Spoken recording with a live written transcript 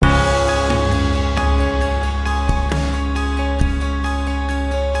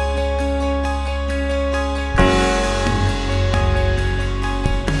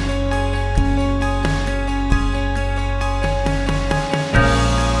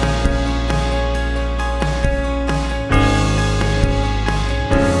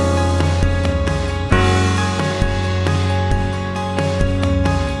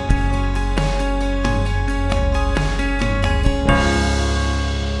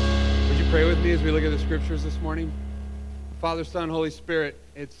Pray with me as we look at the scriptures this morning. Father, Son, Holy Spirit,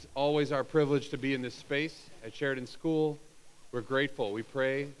 it's always our privilege to be in this space at Sheridan School. We're grateful. We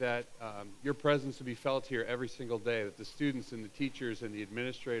pray that your presence would be felt here every single day, that the students and the teachers and the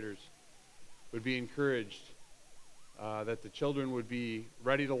administrators would be encouraged, that the children would be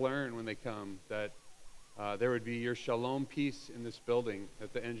ready to learn when they come, that there would be your shalom peace in this building,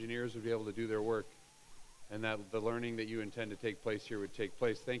 that the engineers would be able to do their work, and that the learning that you intend to take place here would take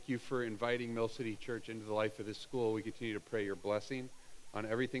place. Thank you for inviting Mill City Church into the life of this school. We continue to pray your blessing on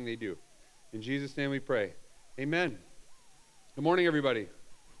everything they do. In Jesus' name we pray. Amen. Good morning, everybody.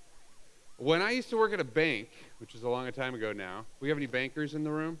 When I used to work at a bank, which is a long time ago now, we have any bankers in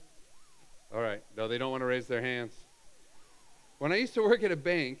the room? All right. No, they don't want to raise their hands. When I used to work at a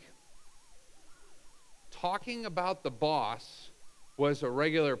bank, talking about the boss was a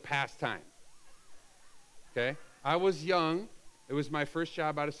regular pastime. Okay? I was young. It was my first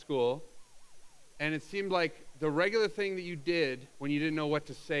job out of school. And it seemed like the regular thing that you did when you didn't know what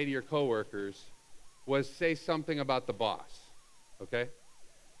to say to your coworkers was say something about the boss. Okay?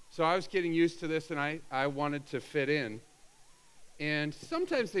 So I was getting used to this, and I wanted to fit in. And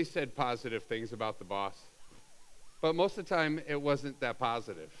sometimes they said positive things about the boss. But most of the time, it wasn't that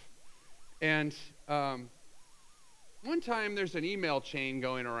positive. And one time, there's an email chain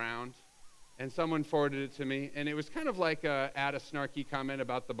going around, and someone forwarded it to me, and it was kind of like add a snarky comment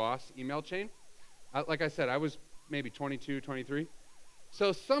about the boss email chain. Like I said, I was maybe 22, 23.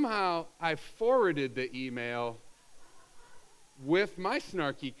 So somehow I forwarded the email with my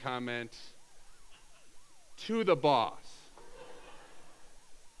snarky comment to the boss.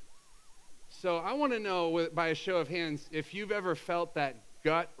 So I want to know, by a show of hands, if you've ever felt that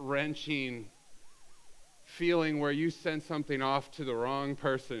gut-wrenching feeling where you sent something off to the wrong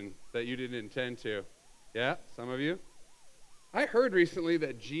person that you didn't intend to. Yeah, some of you. I heard recently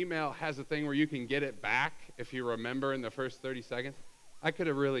that Gmail has a thing where you can get it back if you remember in the first 30 seconds. I could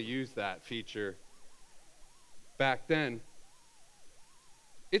have really used that feature back then.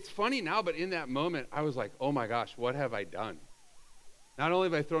 It's funny now, but in that moment, I was like, oh my gosh, what have I done? Not only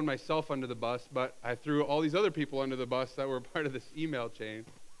have I thrown myself under the bus, but I threw all these other people under the bus that were part of this email chain.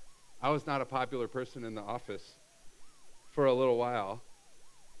 I was not a popular person in the office for a little while.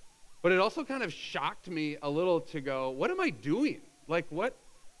 But it also kind of shocked me a little to go, what am I doing? Like,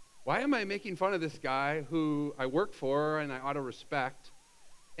 why am I making fun of this guy who I work for and I ought to respect?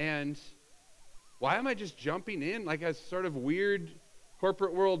 And why am I just jumping in like a sort of weird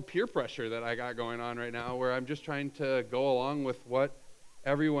corporate world peer pressure that I got going on right now, where I'm just trying to go along with what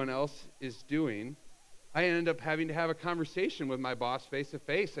everyone else is doing? I ended up having to have a conversation with my boss face to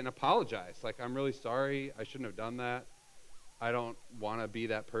face and apologize. Like, I'm really sorry. I shouldn't have done that. I don't want to be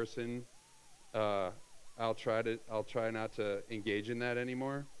that person. I'll try not to engage in that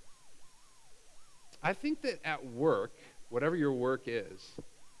anymore. I think that at work, whatever your work is,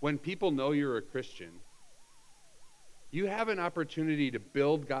 when people know you're a Christian, you have an opportunity to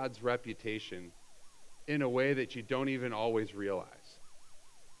build God's reputation in a way that you don't even always realize.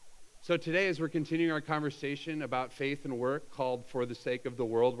 So today, as we're continuing our conversation about faith and work called For the Sake of the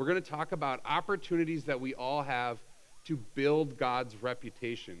World, we're going to talk about opportunities that we all have to build God's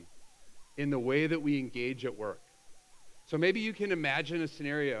reputation in the way that we engage at work. So maybe you can imagine a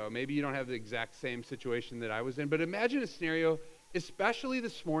scenario. Maybe you don't have the exact same situation that I was in, but imagine a scenario, especially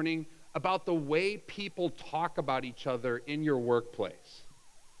this morning, about the way people talk about each other in your workplace.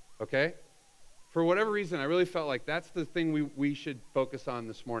 Okay? For whatever reason, I really felt like that's the thing we should focus on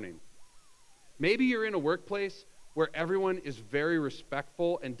this morning. Maybe you're in a workplace where everyone is very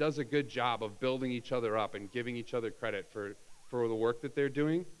respectful and does a good job of building each other up and giving each other credit for the work that they're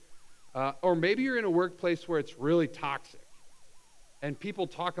doing. Or maybe you're in a workplace where it's really toxic and people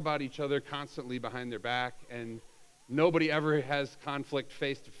talk about each other constantly behind their back and nobody ever has conflict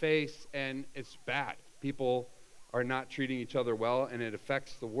face to face, and it's bad. People are not treating each other well and it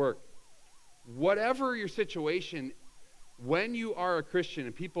affects the work. Whatever your situation, when you are a Christian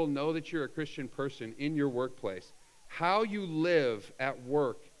and people know that you're a Christian person in your workplace, how you live at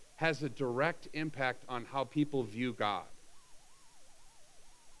work has a direct impact on how people view God.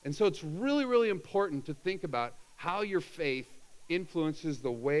 And so it's really, really important to think about how your faith influences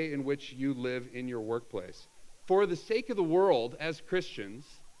the way in which you live in your workplace. For the sake of the world, as Christians,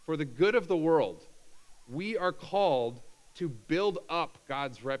 for the good of the world, we are called to build up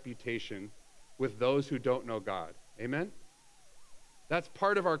God's reputation with those who don't know God. Amen? That's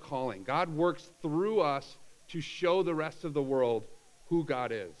part of our calling. God works through us to show the rest of the world who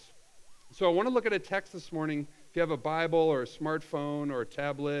God is. So I want to look at a text this morning. If you have a Bible or a smartphone or a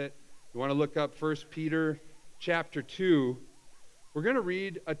tablet, you want to look up 1 Peter chapter 2. We're going to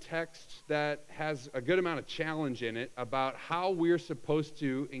read a text that has a good amount of challenge in it about how we're supposed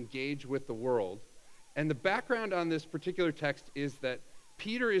to engage with the world. And the background on this particular text is that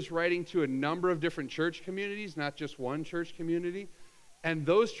Peter is writing to a number of different church communities, not just one church community. And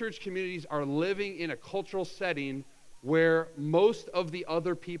those church communities are living in a cultural setting where most of the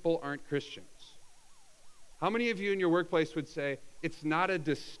other people aren't Christians. How many of you in your workplace would say, it's not a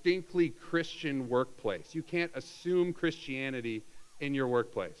distinctly Christian workplace? You can't assume Christianity in your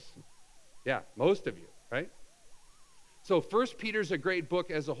workplace. Yeah, most of you, right? So 1 Peter's a great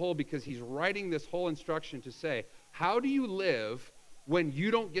book as a whole because he's writing this whole instruction to say, how do you live when you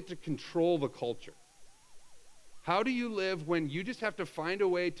don't get to control the culture? How do you live when you just have to find a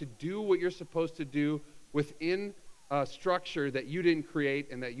way to do what you're supposed to do within a structure that you didn't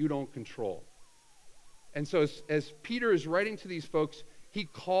create and that you don't control? And so as Peter is writing to these folks, he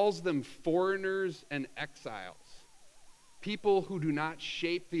calls them foreigners and exiles. People who do not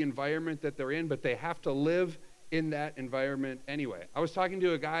shape the environment that they're in, but they have to live in that environment anyway. I was talking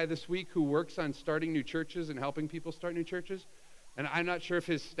to a guy this week who works on starting new churches and helping people start new churches. And I'm not sure if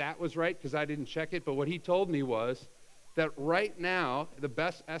his stat was right because I didn't check it, but what he told me was that right now, the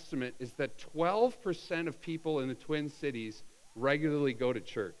best estimate is that 12% of people in the Twin Cities regularly go to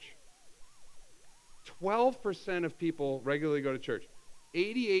church. 12% of people regularly go to church.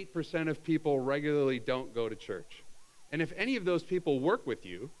 88% of people regularly don't go to church. And if any of those people work with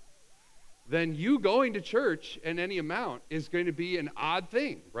you, then you going to church in any amount is going to be an odd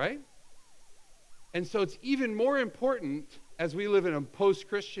thing, right? And so it's even more important as we live in a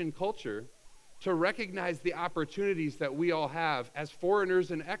post-Christian culture to recognize the opportunities that we all have as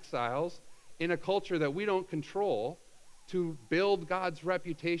foreigners and exiles in a culture that we don't control to build God's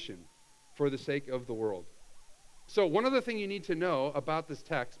reputation for the sake of the world. So one other thing you need to know about this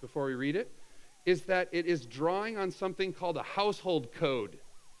text before we read it is that it is drawing on something called a household code,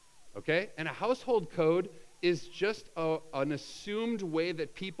 okay? And a household code is just an assumed way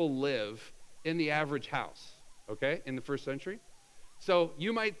that people live in the average house, okay, in the first century. So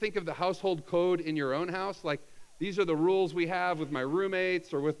you might think of the household code in your own house, like these are the rules we have with my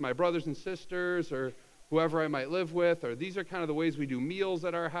roommates or with my brothers and sisters or whoever I might live with, or these are kind of the ways we do meals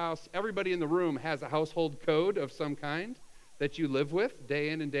at our house. Everybody in the room has a household code of some kind that you live with day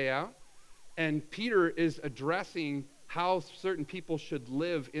in and day out. And Peter is addressing how certain people should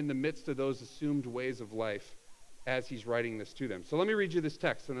live in the midst of those assumed ways of life as he's writing this to them. So let me read you this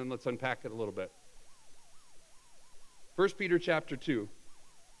text, and then let's unpack it a little bit. 1 Peter chapter 2,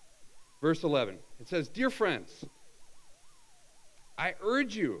 verse 11. It says, "Dear friends, I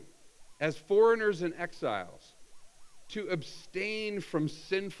urge you, as foreigners and exiles, to abstain from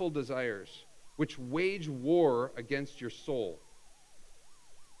sinful desires, which wage war against your soul.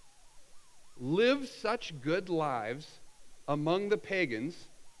 Live such good lives among the pagans."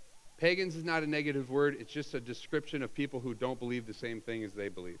 Pagans is not a negative word. It's just a description of people who don't believe the same thing as they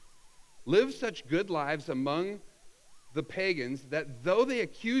believe. Live such good lives among the pagans that though they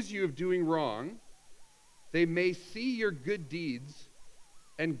accuse you of doing wrong, they may see your good deeds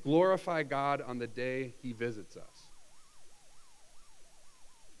and glorify God on the day he visits us.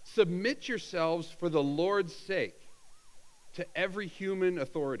 Submit yourselves for the Lord's sake to every human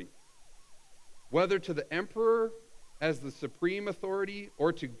authority, whether to the emperor as the supreme authority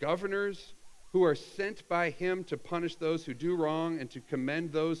or to governors who are sent by him to punish those who do wrong and to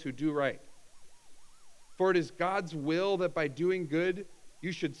commend those who do right. For it is God's will that by doing good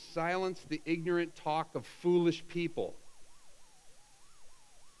you should silence the ignorant talk of foolish people.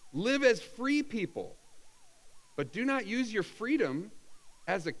 Live as free people, but do not use your freedom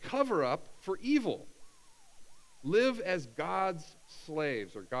as a cover-up for evil. Live as God's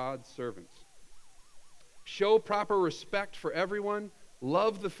slaves or God's servants. Show proper respect for everyone,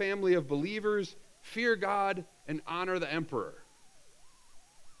 love the family of believers, fear God, and honor the emperor.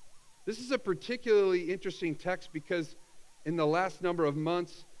 This is a particularly interesting text because in the last number of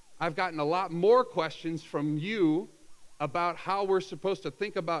months, I've gotten a lot more questions from you about how we're supposed to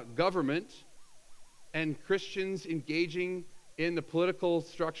think about government and Christians engaging in the political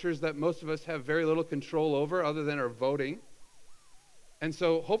structures that most of us have very little control over other than our voting. And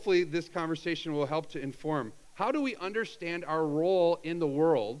so hopefully this conversation will help to inform. How do we understand our role in the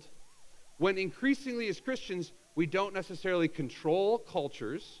world when increasingly as Christians, we don't necessarily control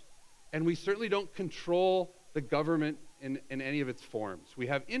cultures, and we certainly don't control the government in any of its forms. We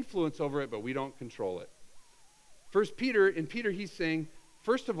have influence over it, but we don't control it. In Peter, he's saying,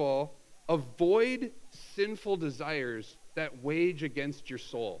 first of all, avoid sinful desires that wage against your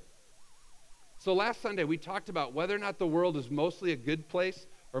soul. So last Sunday, we talked about whether or not the world is mostly a good place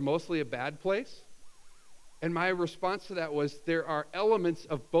or mostly a bad place. And my response to that was there are elements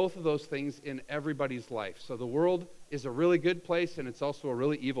of both of those things in everybody's life. So the world is a really good place, and it's also a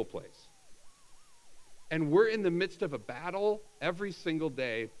really evil place. And we're in the midst of a battle every single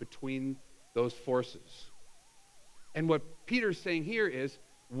day between those forces. And what Peter's saying here is,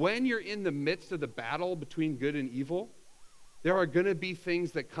 when you're in the midst of the battle between good and evil, there are going to be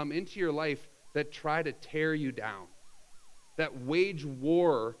things that come into your life that try to tear you down, that wage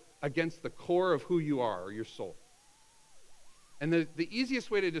war against the core of who you are, or your soul. And the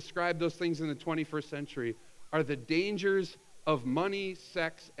easiest way to describe those things in the 21st century are the dangers of money,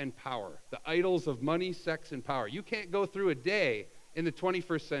 sex, and power. The idols of money, sex, and power. You can't go through a day in the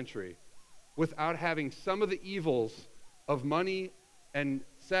 21st century without having some of the evils of money and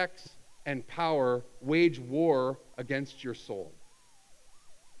sex and power wage war against your soul.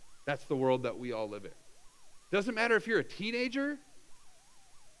 That's the world that we all live in. Doesn't matter if you're a teenager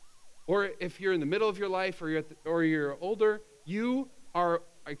or if you're in the middle of your life or you're older, you are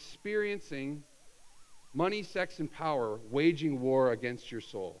experiencing money, sex, and power waging war against your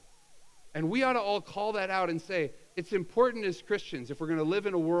soul. And we ought to all call that out and say, it's important as Christians, if we're going to live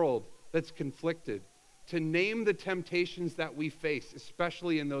in a world that's conflicted, to name the temptations that we face,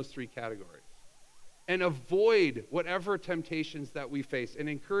 especially in those three categories, and avoid whatever temptations that we face, and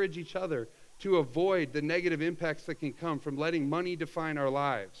encourage each other to avoid the negative impacts that can come from letting money define our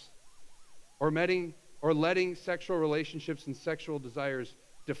lives, or letting sexual relationships and sexual desires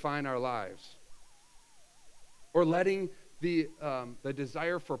define our lives, or letting the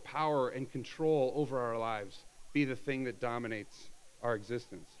desire for power and control over our lives be the thing that dominates our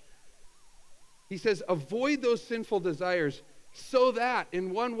existence. He says, avoid those sinful desires so that,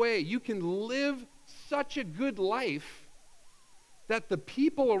 in one way, you can live such a good life that the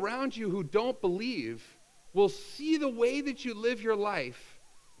people around you who don't believe will see the way that you live your life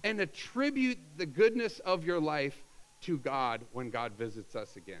and attribute the goodness of your life to God when God visits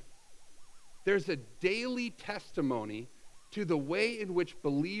us again. There's a daily testimony to the way in which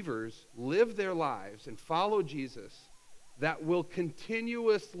believers live their lives and follow Jesus that will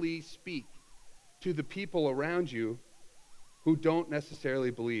continuously speak to the people around you who don't necessarily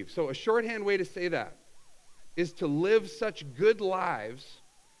believe. So a shorthand way to say that is to live such good lives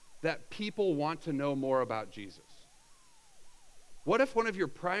that people want to know more about Jesus. What if one of your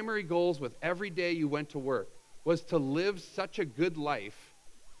primary goals with every day you went to work was to live such a good life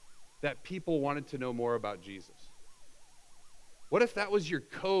that people wanted to know more about Jesus? What if that was your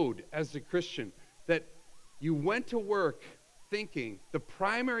code as a Christian, that you went to work thinking, the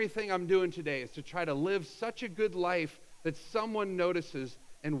primary thing I'm doing today is to try to live such a good life that someone notices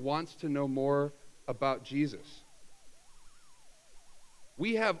and wants to know more about Jesus?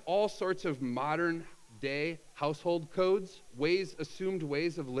 We have all sorts of modern day household codes, assumed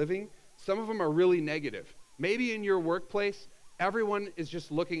ways of living. Some of them are really negative. Maybe in your workplace, everyone is just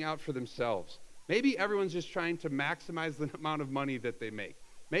looking out for themselves. Maybe everyone's just trying to maximize the amount of money that they make.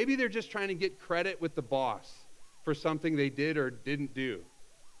 Maybe they're just trying to get credit with the boss for something they did or didn't do.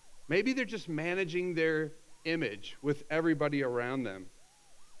 Maybe they're just managing their image with everybody around them.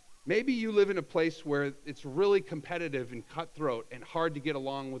 Maybe you live in a place where it's really competitive and cutthroat and hard to get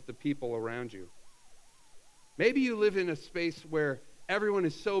along with the people around you. Maybe you live in a space where everyone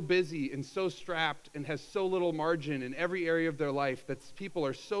is so busy and so strapped and has so little margin in every area of their life that people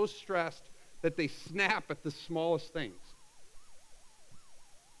are so stressed that they snap at the smallest things.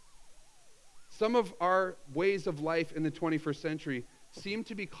 Some of our ways of life in the 21st century seem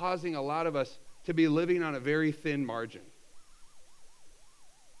to be causing a lot of us to be living on a very thin margin.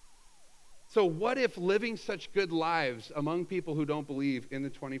 So what if living such good lives among people who don't believe in the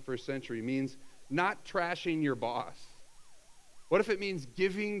 21st century means not trashing your boss? What if it means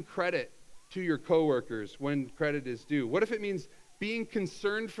giving credit to your coworkers when credit is due? What if it means being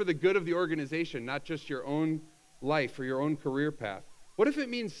concerned for the good of the organization, not just your own life or your own career path? What if it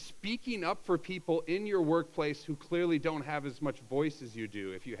means speaking up for people in your workplace who clearly don't have as much voice as you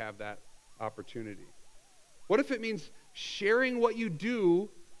do if you have that opportunity? What if it means sharing what you do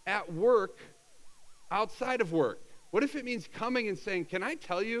at work outside of work? What if it means coming and saying, can I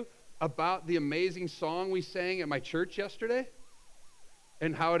tell you about the amazing song we sang at my church yesterday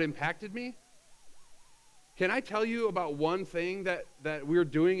and how it impacted me? Can I tell you about one thing that we're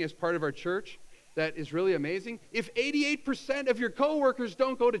doing as part of our church that is really amazing? If 88% of your coworkers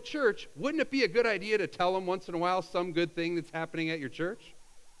don't go to church, wouldn't it be a good idea to tell them once in a while some good thing that's happening at your church?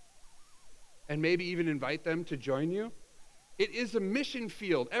 And maybe even invite them to join you? It is a mission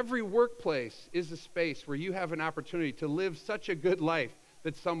field. Every workplace is a space where you have an opportunity to live such a good life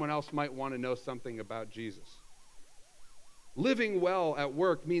that someone else might want to know something about Jesus. Living well at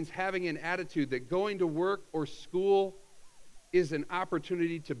work means having an attitude that going to work or school is an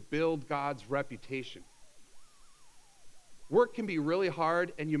opportunity to build God's reputation. Work can be really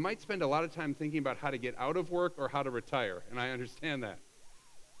hard, and you might spend a lot of time thinking about how to get out of work or how to retire, and I understand that.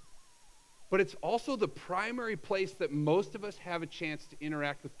 But it's also the primary place that most of us have a chance to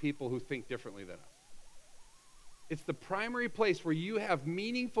interact with people who think differently than us. It's the primary place where you have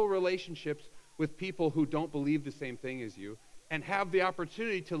meaningful relationships with people who don't believe the same thing as you and have the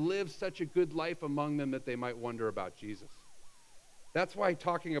opportunity to live such a good life among them that they might wonder about Jesus. That's why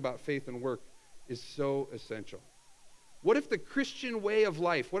talking about faith and work is so essential. What if the Christian way of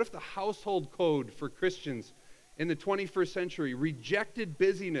life, what if the household code for Christians in the 21st century rejected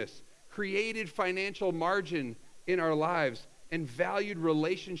busyness, created financial margin in our lives, and valued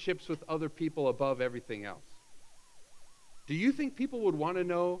relationships with other people above everything else? Do you think people would want to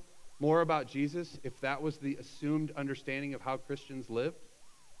know more about Jesus if that was the assumed understanding of how Christians lived?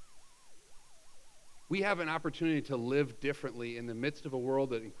 We have an opportunity to live differently in the midst of a world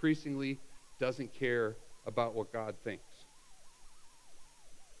that increasingly doesn't care about what God thinks.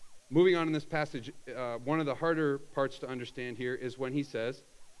 Moving on in this passage, one of the harder parts to understand here is when he says,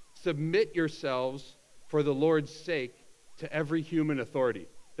 "Submit yourselves for the Lord's sake to every human authority."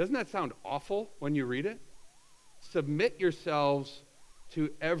 Doesn't that sound awful when you read it? Submit yourselves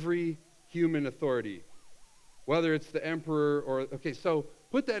to every human authority, whether it's the emperor or, okay, so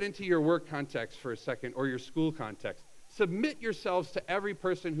put that into your work context for a second or your school context. Submit yourselves to every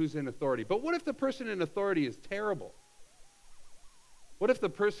person who's in authority. But what if the person in authority is terrible? What if the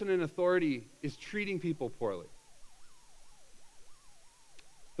person in authority is treating people poorly?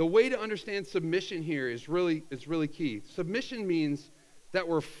 The way to understand submission here is really key. Submission means that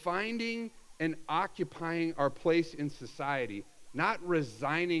we're finding and occupying our place in society, not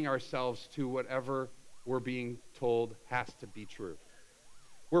resigning ourselves to whatever we're being told has to be true.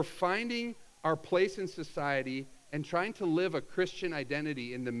 We're finding our place in society and trying to live a Christian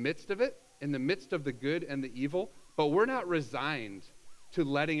identity in the midst of it, in the midst of the good and the evil, but we're not resigned to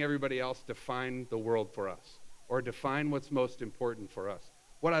letting everybody else define the world for us or define what's most important for us.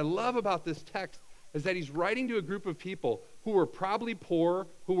 What I love about this text is that he's writing to a group of people who were probably poor,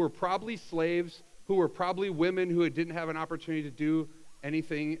 who were probably slaves, who were probably women who didn't have an opportunity to do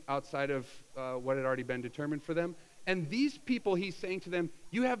anything outside of what had already been determined for them. And these people, he's saying to them,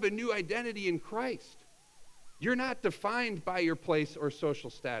 you have a new identity in Christ. You're not defined by your place or social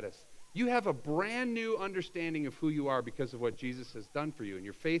status. You have a brand new understanding of who you are because of what Jesus has done for you and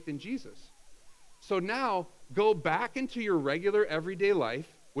your faith in Jesus. So now, go back into your regular everyday life,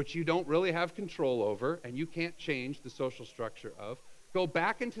 which you don't really have control over and you can't change the social structure of. Go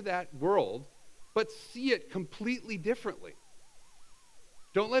back into that world, but see it completely differently.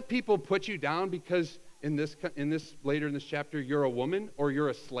 Don't let people put you down because later in this chapter, you're a woman or you're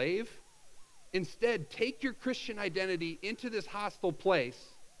a slave. Instead, take your Christian identity into this hostile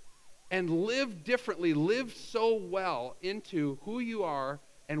place and live differently, live so well into who you are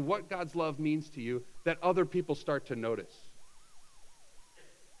and what God's love means to you that other people start to notice.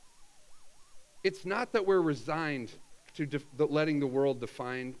 It's not that we're resigned to letting the world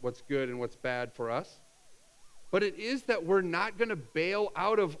define what's good and what's bad for us, but it is that we're not going to bail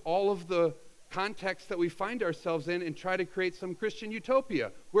out of all of the context that we find ourselves in and try to create some Christian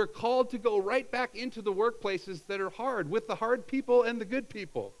utopia. We're called to go right back into the workplaces that are hard, with the hard people and the good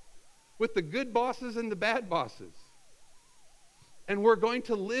people, with the good bosses and the bad bosses. And we're going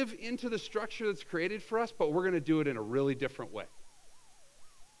to live into the structure that's created for us, but we're going to do it in a really different way.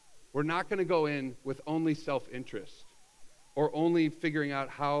 We're not going to go in with only self-interest or only figuring out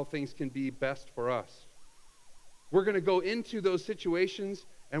how things can be best for us. We're going to go into those situations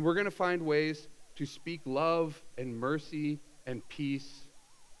and we're going to find ways to speak love and mercy and peace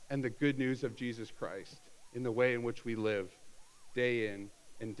and the good news of Jesus Christ in the way in which we live day in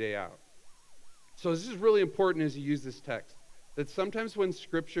and day out. So this is really important as you use this text, that sometimes when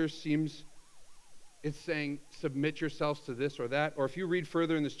Scripture seems it's saying submit yourselves to this or that, or if you read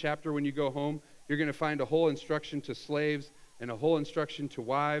further in this chapter when you go home, you're going to find a whole instruction to slaves and a whole instruction to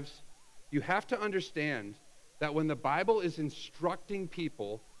wives. You have to understand that when the Bible is instructing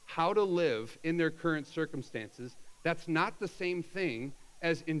people how to live in their current circumstances, that's not the same thing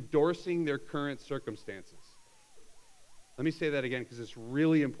as endorsing their current circumstances. Let me say that again because it's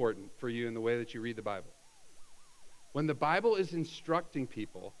really important for you in the way that you read the Bible. When the Bible is instructing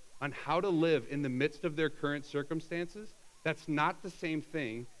people on how to live in the midst of their current circumstances, that's not the same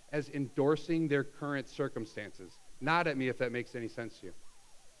thing as endorsing their current circumstances. Nod at me if that makes any sense to you.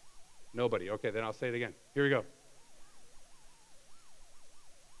 Nobody. Okay, then I'll say it again. Here we go.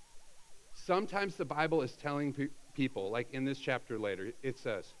 Sometimes the Bible is telling people, like in this chapter later, it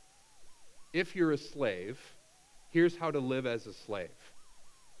says, if you're a slave, here's how to live as a slave.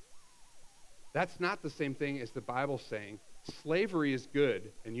 That's not the same thing as the Bible saying slavery is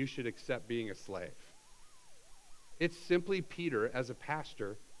good and you should accept being a slave. It's simply Peter, as a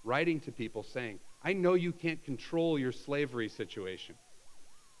pastor, writing to people saying, I know you can't control your slavery situation.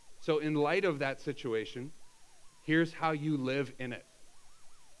 So in light of that situation, here's how you live in it.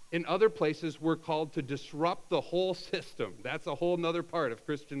 In other places, we're called to disrupt the whole system. That's a whole nother part of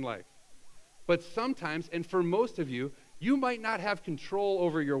Christian life. But sometimes, and for most of you, you might not have control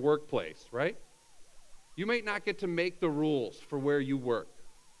over your workplace, right? You might not get to make the rules for where you work.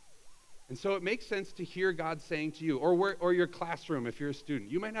 And so it makes sense to hear God saying to you, or your classroom if you're a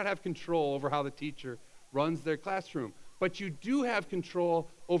student. You might not have control over how the teacher runs their classroom, but you do have control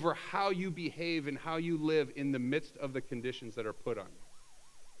over how you behave and how you live in the midst of the conditions that are put on you.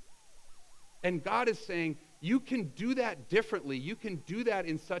 And God is saying, you can do that differently. You can do that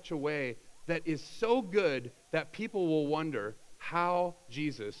in such a way that is so good that people will wonder how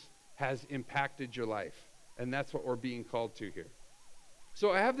Jesus has impacted your life. And that's what we're being called to here.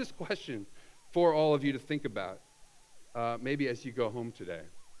 So I have this question for all of you to think about, maybe as you go home today.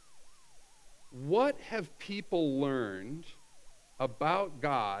 What have people learned about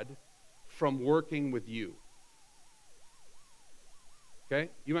God from working with you?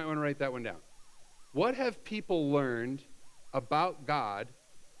 Okay? You might want to write that one down. What have people learned about God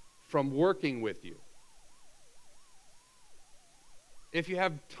from working with you? If you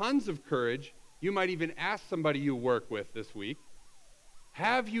have tons of courage, you might even ask somebody you work with this week,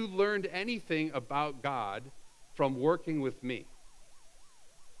 have you learned anything about God from working with me?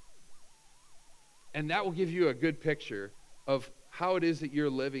 And that will give you a good picture of how it is that you're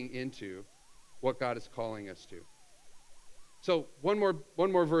living into what God is calling us to. So one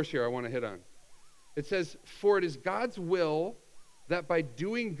more verse here I want to hit on. It says, for it is God's will that by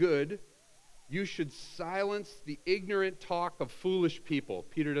doing good, you should silence the ignorant talk of foolish people.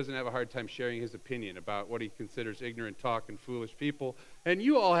 Peter doesn't have a hard time sharing his opinion about what he considers ignorant talk and foolish people. And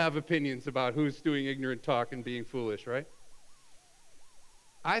you all have opinions about who's doing ignorant talk and being foolish, right?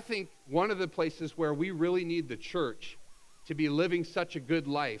 I think one of the places where we really need the church to be living such a good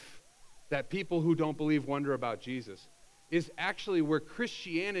life that people who don't believe wonder about Jesus is actually where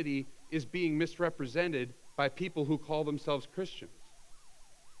Christianity is being misrepresented by people who call themselves Christians.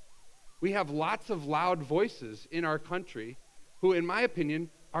 We have lots of loud voices in our country who, in my opinion,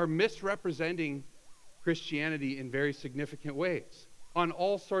 are misrepresenting Christianity in very significant ways on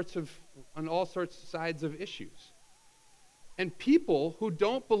all sorts of sides of issues. And people who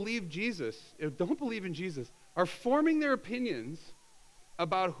don't believe in Jesus, are forming their opinions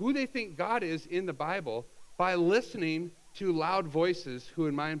about who they think God is in the Bible by listening to loud voices who,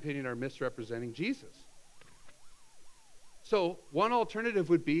 in my opinion, are misrepresenting Jesus. So one alternative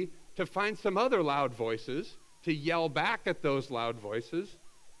would be to find some other loud voices, to yell back at those loud voices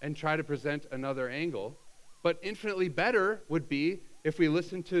and try to present another angle. But infinitely better would be if we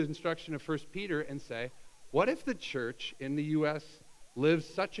listen to the instruction of 1 Peter and say, what if the church in the U.S. lives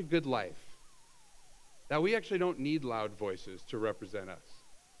such a good life that we actually don't need loud voices to represent us?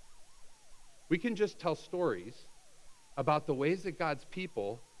 We can just tell stories about the ways that God's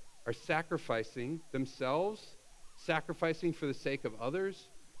people are sacrificing themselves, sacrificing for the sake of others,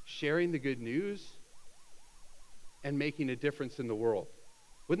 sharing the good news, and making a difference in the world.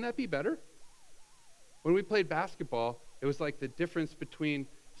 Wouldn't that be better? When we played basketball, it was like the difference between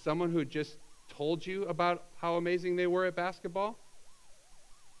someone who had just told you about how amazing they were at basketball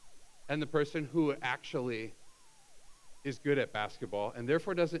and the person who actually is good at basketball and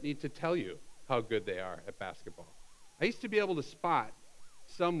therefore doesn't need to tell you how good they are at basketball. I used to be able to spot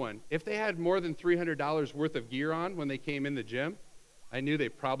someone, if they had more than $300 worth of gear on when they came in the gym, I knew they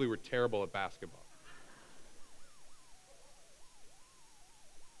probably were terrible at basketball.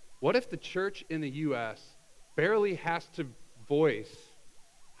 What if the church in the U.S. barely has to voice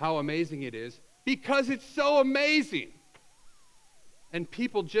how amazing it is because it's so amazing? And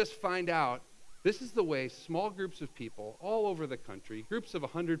people just find out this is the way small groups of people all over the country, groups of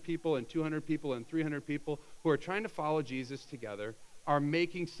 100 people and 200 people and 300 people who are trying to follow Jesus together, are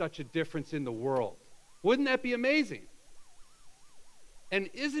making such a difference in the world. Wouldn't that be amazing? And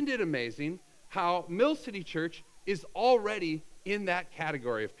isn't it amazing how Mill City Church is already in that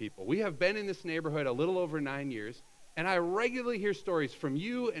category of people? We have been in this neighborhood a little over 9 years, and I regularly hear stories from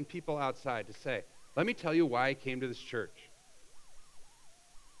you and people outside to say, let me tell you why I came to this church.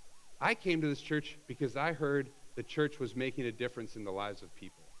 I came to this church because I heard the church was making a difference in the lives of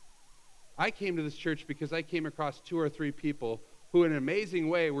people. I came to this church because I came across 2 or 3 people who in an amazing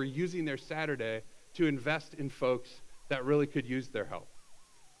way were using their Saturday to invest in folks that really could use their help.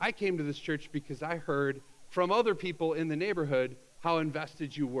 I came to this church because I heard from other people in the neighborhood how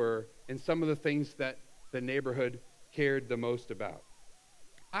invested you were in some of the things that the neighborhood cared the most about.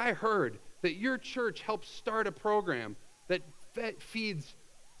 I heard that your church helped start a program that feeds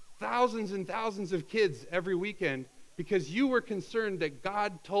thousands and thousands of kids every weekend because you were concerned that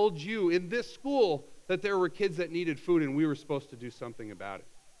God told you in this school that there were kids that needed food and we were supposed to do something about it.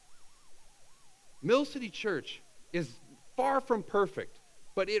 Mill City Church is far from perfect,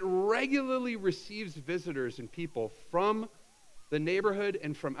 but it regularly receives visitors and people from the neighborhood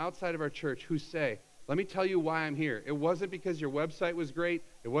and from outside of our church who say, let me tell you why I'm here. It wasn't because your website was great.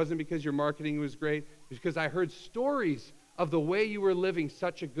 It wasn't because your marketing was great. It's because I heard stories of the way you were living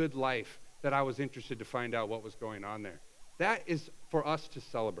such a good life that I was interested to find out what was going on there. That is for us to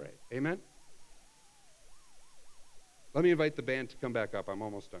celebrate. Amen? Let me invite the band to come back up. I'm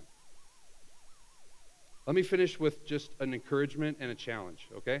almost done. Let me finish with just an encouragement and a challenge,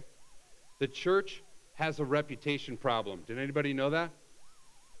 okay? The church has a reputation problem. Did anybody know that?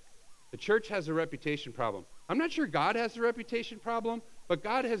 The church has a reputation problem. I'm not sure God has a reputation problem, but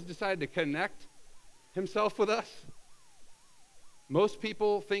God has decided to connect himself with us. Most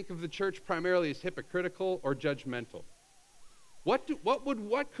people think of the church primarily as hypocritical or judgmental. What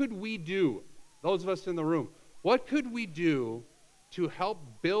could we do, those of us in the room, what could we do to help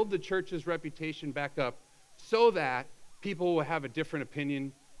build the church's reputation back up so that people will have a different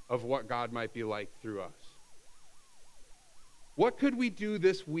opinion of what God might be like through us? What could we do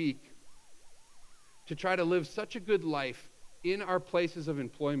this week to try to live such a good life in our places of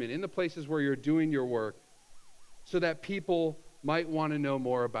employment, in the places where you're doing your work, so that people might want to know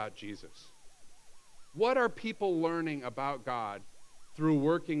more about Jesus? What are people learning about God through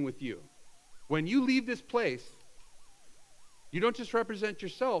working with you? When you leave this place, you don't just represent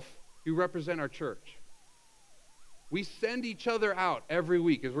yourself, you represent our church. We send each other out every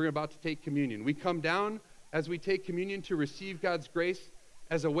week as we're about to take communion. We come down as we take communion to receive God's grace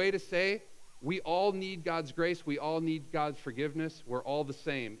as a way to say, we all need God's grace. We all need God's forgiveness. We're all the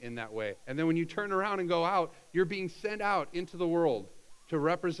same in that way. And then when you turn around and go out, you're being sent out into the world to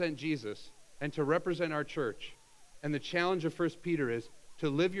represent Jesus and to represent our church. And the challenge of 1 Peter is to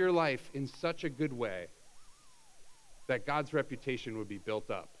live your life in such a good way that God's reputation would be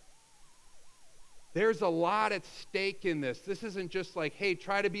built up. There's a lot at stake in this. This isn't just like, hey,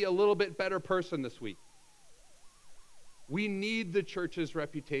 try to be a little bit better person this week. We need the church's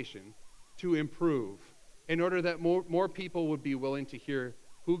reputation to improve in order that more people would be willing to hear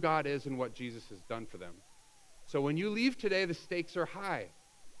who God is and what Jesus has done for them. So when you leave today, the stakes are high.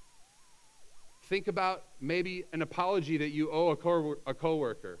 Think about maybe an apology that you owe a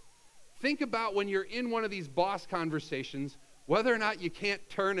coworker. Think about when you're in one of these boss conversations, whether or not you can't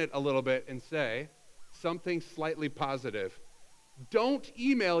turn it a little bit and say something slightly positive. Don't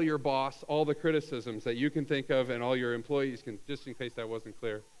email your boss all the criticisms that you can think of and all your employees can, just in case that wasn't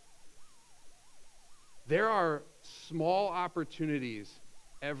clear. There are small opportunities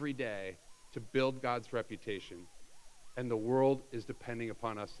every day to build God's reputation, and the world is depending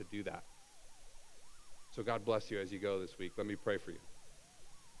upon us to do that. So God bless you as you go this week. Let me pray for you.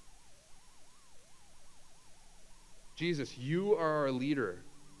 Jesus, you are our leader.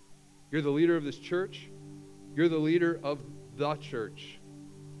 You're the leader of this church. You're the leader of the church.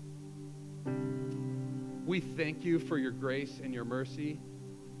 We thank you for your grace and your mercy.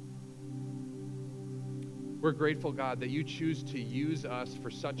 We're grateful, God, that you choose to use us for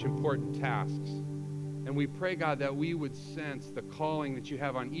such important tasks. And we pray, God, that we would sense the calling that you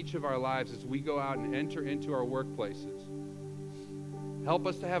have on each of our lives as we go out and enter into our workplaces. Help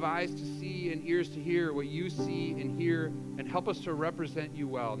us to have eyes to see and ears to hear what you see and hear, and help us to represent you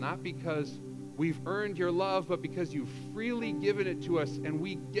well, not because we've earned your love, but because you've freely given it to us, and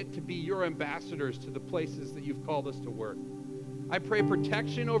we get to be your ambassadors to the places that you've called us to work. I pray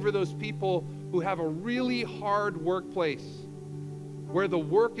protection over those people who have a really hard workplace, where the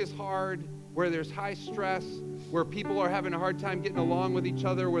work is hard, where there's high stress, where people are having a hard time getting along with each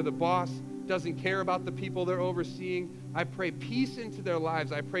other, where the boss doesn't care about the people they're overseeing. I pray peace into their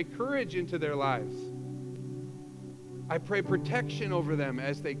lives. I pray courage into their lives. I pray protection over them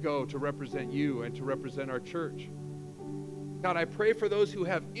as they go to represent you and to represent our church. God, I pray for those who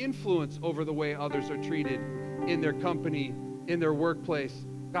have influence over the way others are treated in their company, in their workplace.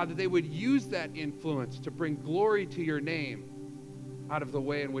 God, that they would use that influence to bring glory to your name out of the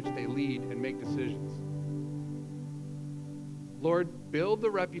way in which they lead and make decisions. Lord, build the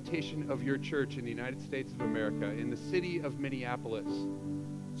reputation of your church in the United States of America, in the city of Minneapolis,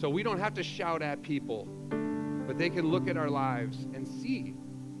 so we don't have to shout at people, but they can look at our lives and see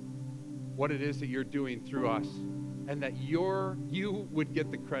what it is that you're doing through us, and that you would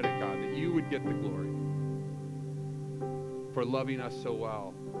get the credit, God, that you would get the glory for loving us so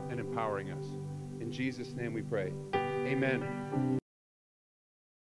well and empowering us. In Jesus' name we pray. Amen.